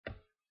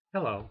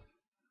Hello.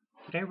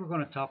 Today we're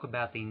going to talk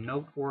about the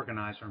Note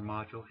Organizer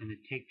module in the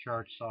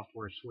TakeCharge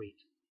software suite.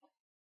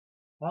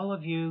 All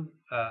of you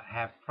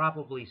have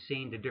probably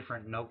seen the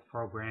different note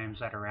programs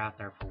that are out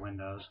there for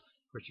Windows.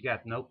 Of course, you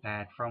got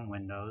Notepad from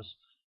Windows.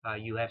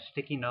 You have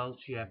sticky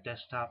notes. You have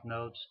desktop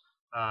notes.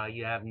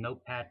 You have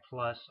Notepad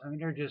Plus. I mean,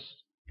 they're just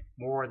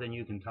more than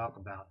you can talk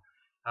about.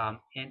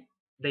 And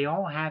they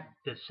all have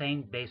the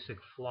same basic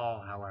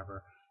flaw,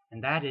 however,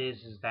 and that is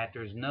that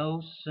there's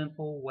no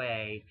simple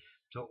way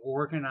to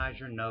organize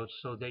your notes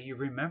so that you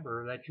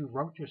remember that you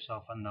wrote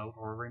yourself a note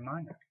or a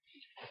reminder.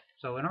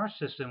 So in our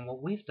system,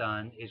 what we've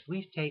done is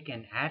we've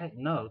taken added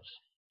notes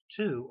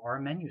to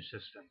our menu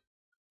system.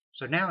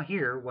 So now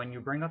here, when you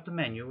bring up the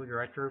menu,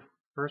 you're at your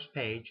first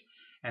page,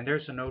 and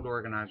there's a Note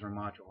Organizer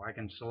module. I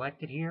can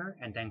select it here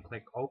and then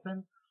click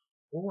Open,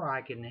 or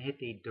I can hit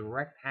the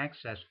Direct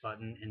Access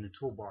button in the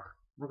toolbar.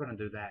 We're going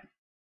to do that.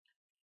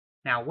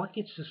 Now, what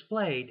gets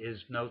displayed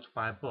is notes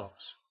by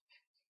books.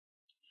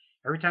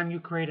 Every time you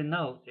create a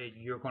note,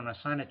 you're going to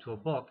assign it to a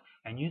book,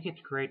 and you get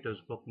to create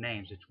those book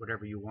names. It's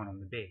whatever you want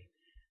them to be.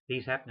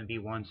 These happen to be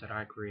ones that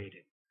I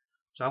created.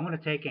 So I'm going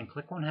to take and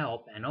click on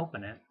Help and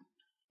open it.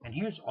 And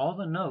here's all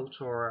the notes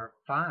or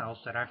files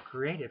that I've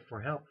created for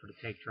help for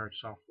the TakeCharge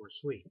software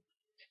suite.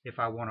 If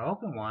I want to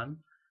open one,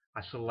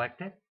 I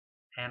select it,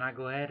 and I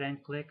go ahead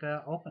and click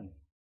Open.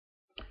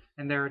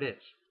 And there it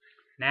is.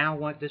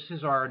 Now this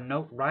is our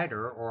note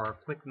writer or our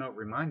quick note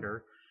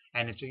reminder,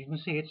 and you can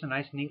see it's a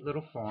nice neat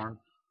little form.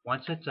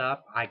 Once it's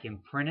up, I can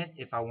print it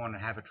if I want to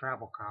have a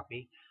travel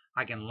copy.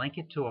 I can link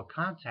it to a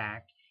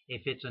contact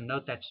if it's a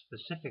note that's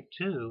specific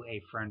to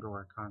a friend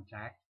or a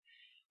contact.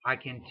 I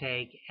can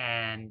take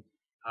and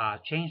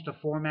change the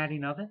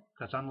formatting of it,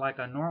 because unlike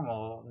a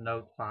normal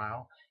note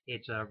file,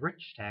 it's a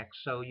rich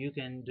text, so you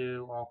can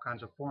do all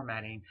kinds of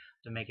formatting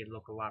to make it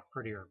look a lot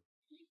prettier.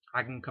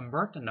 I can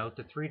convert the note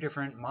to 3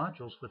 different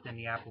modules within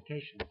the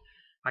application.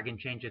 I can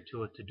change it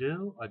to a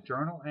to-do, a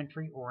journal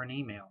entry, or an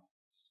email.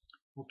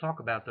 We'll talk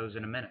about those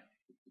in a minute.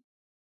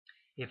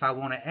 If I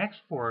want to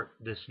export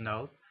this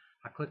note,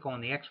 I click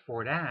on the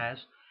Export As,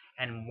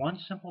 and one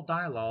simple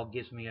dialog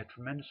gives me a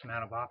tremendous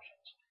amount of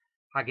options.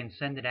 I can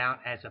send it out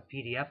as a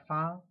PDF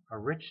file, a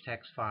rich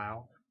text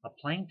file, a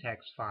plain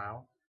text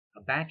file,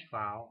 a batch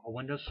file, a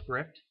Windows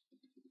script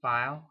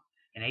file,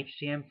 an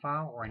HTML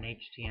file, or an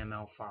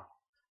HTML file.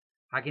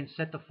 I can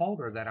set the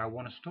folder that I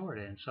want to store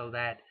it in so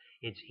that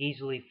it's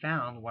easily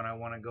found when I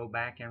want to go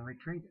back and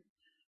retrieve it,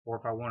 or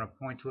if I want to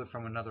point to it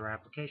from another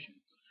application.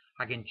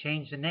 I can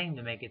change the name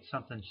to make it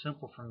something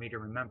simple for me to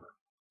remember.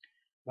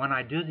 When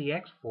I do the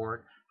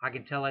export, I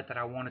can tell it that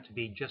I want it to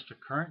be just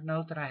a current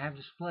note that I have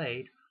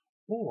displayed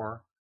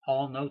or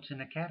all notes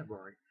in a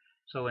category.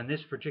 So in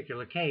this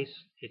particular case,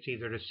 it's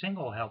either the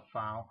single help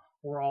file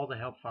or all the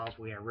help files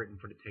we have written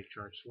for the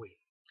TakeCharge suite.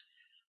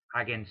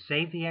 I can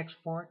save the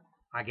export,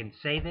 I can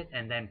save it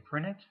and then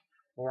print it,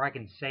 or I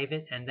can save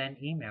it and then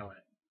email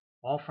it.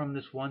 All from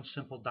this one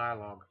simple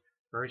dialog.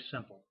 Very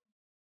simple.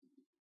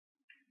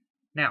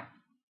 Now,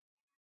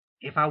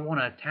 if I want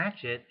to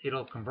attach it,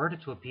 it'll convert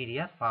it to a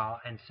PDF file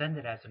and send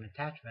it as an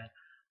attachment,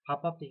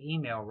 pop up the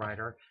email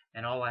writer,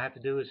 and all I have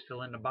to do is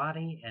fill in the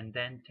body and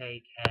then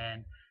take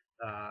and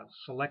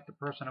select the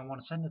person I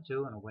want to send it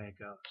to, and away it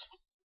goes.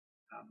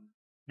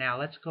 Now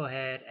let's go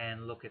ahead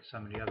and look at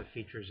some of the other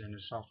features in the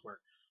software.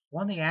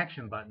 On the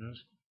action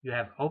buttons, you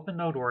have Open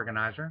Note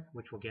Organizer,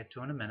 which we'll get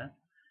to in a minute,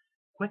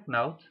 Quick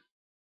Note,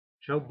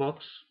 Show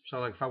Books, so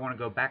like if I want to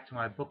go back to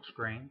my book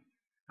screen,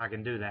 I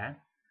can do that.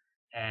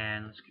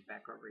 And let's get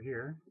back over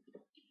here.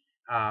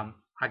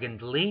 I can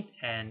delete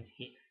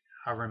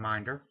a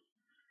reminder,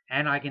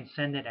 and I can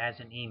send it as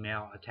an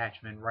email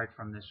attachment right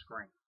from this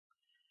screen.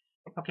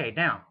 Okay,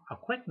 now a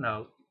Quick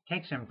Note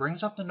takes and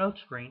brings up the note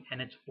screen,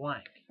 and it's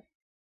blank.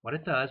 What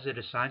it does, it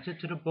assigns it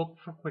to the book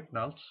for Quick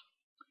Notes,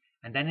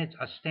 and then it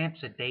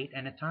stamps a date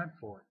and a time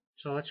for it.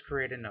 So let's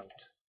create a note.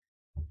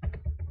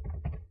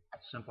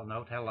 Simple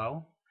note,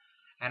 hello.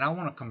 And I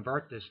want to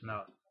convert this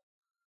note.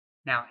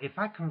 Now, if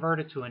I convert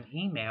it to an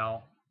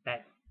email,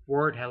 that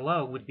word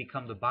hello would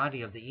become the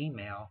body of the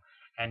email,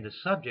 and the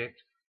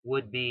subject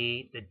would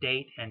be the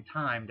date and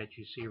time that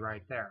you see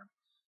right there.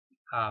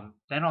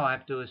 Then all I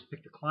have to do is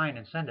pick the client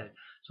and send it.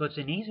 So it's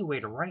an easy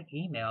way to write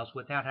emails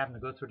without having to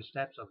go through the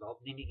steps of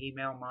opening the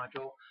email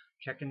module,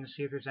 checking to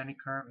see if there's any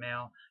current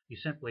mail. You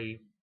simply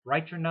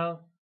write your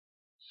note,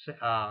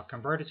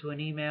 convert it to an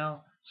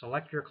email,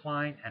 select your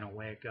client, and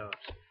away it goes.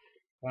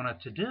 On a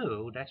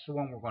to-do, that's the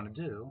one we're going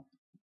to do.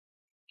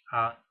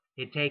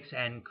 It takes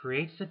and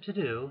creates the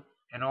to-do,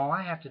 and all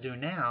I have to do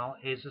now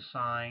is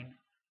assign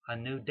a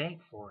new date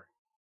for it.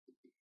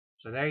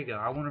 So there you go.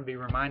 I want to be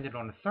reminded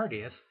on the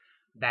 30th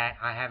that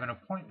I have an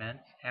appointment,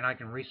 and I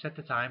can reset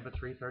the time, but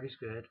 3:30 is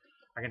good.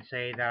 I can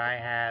say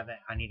that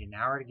I need an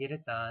hour to get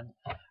it done.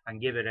 I can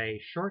give it a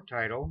short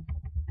title,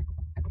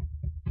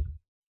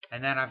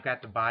 and then I've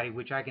got the body,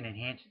 which I can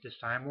enhance at this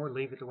time or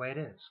leave it the way it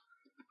is.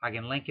 I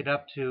can link it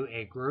up to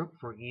a group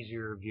for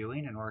easier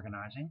viewing and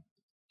organizing,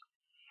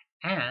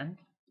 and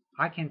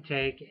I can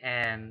take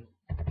and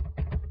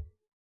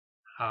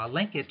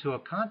link it to a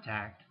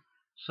contact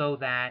so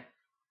that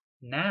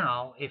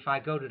now if I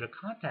go to the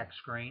contact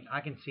screen,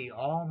 I can see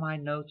all my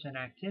notes and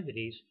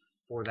activities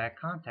for that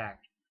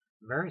contact.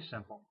 Very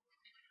simple.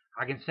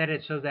 I can set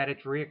it so that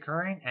it's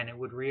reoccurring, and it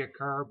would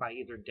reoccur by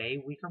either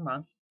day, week, or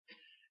month.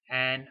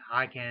 And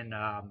I can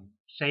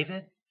save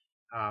it,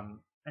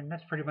 and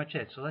that's pretty much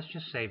it. So let's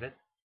just save it,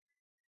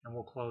 and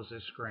we'll close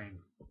this screen.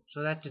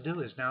 So that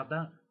to-do is now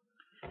done.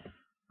 All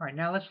right,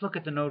 now let's look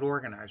at the Note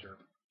Organizer.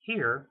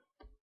 Here,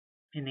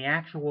 in the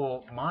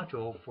actual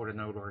module for the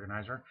Note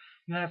Organizer,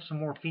 you have some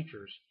more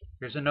features.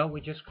 Here's a note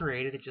we just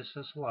created. It just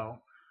says hello.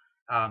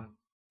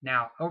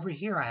 Now, over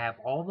here, I have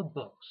all the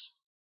books.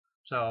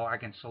 So I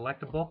can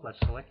select a book. Let's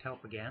select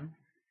Help again.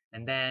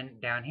 And then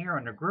down here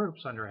under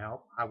Groups, under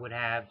Help, I would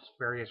have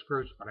various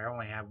groups, but I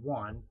only have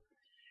one.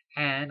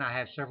 And I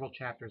have several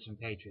chapters and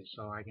pages.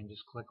 So I can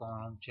just click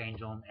on them,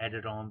 change them,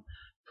 edit them,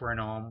 print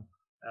them,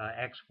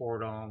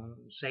 export them,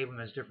 save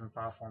them as different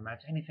file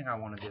formats, anything I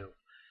want to do.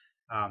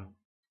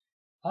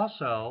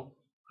 Also,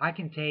 I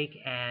can take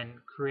and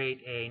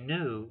create a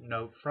new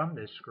note from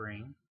this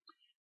screen,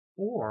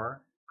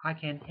 or I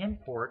can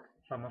import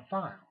from a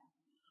file.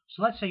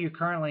 So let's say you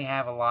currently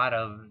have a lot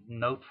of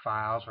note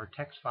files or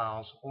text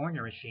files on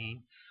your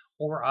machine,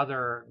 or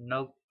other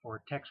note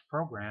or text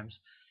programs,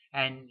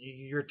 and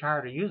you're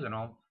tired of using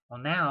them. Well,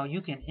 now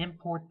you can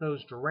import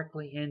those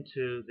directly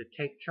into the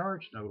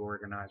TakeCharge Note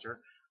Organizer,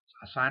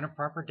 assign a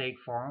proper date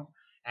for them,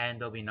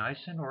 and they'll be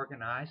nice and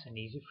organized and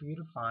easy for you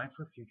to find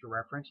for future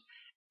reference.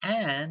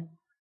 And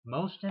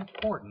most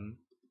important,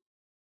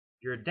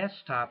 your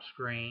desktop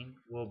screen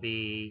will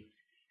be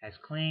as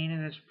clean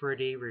and as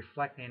pretty,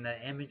 reflecting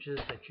the images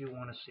that you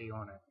want to see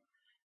on it.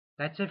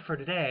 That's it for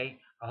today.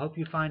 I hope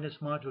you find this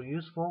module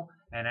useful,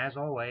 and as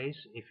always,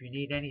 if you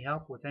need any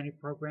help with any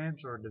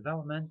programs or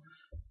development,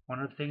 one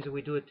of the things that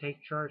we do at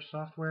TakeCharge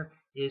Software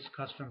is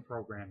custom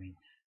programming.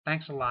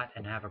 Thanks a lot,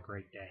 and have a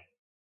great day.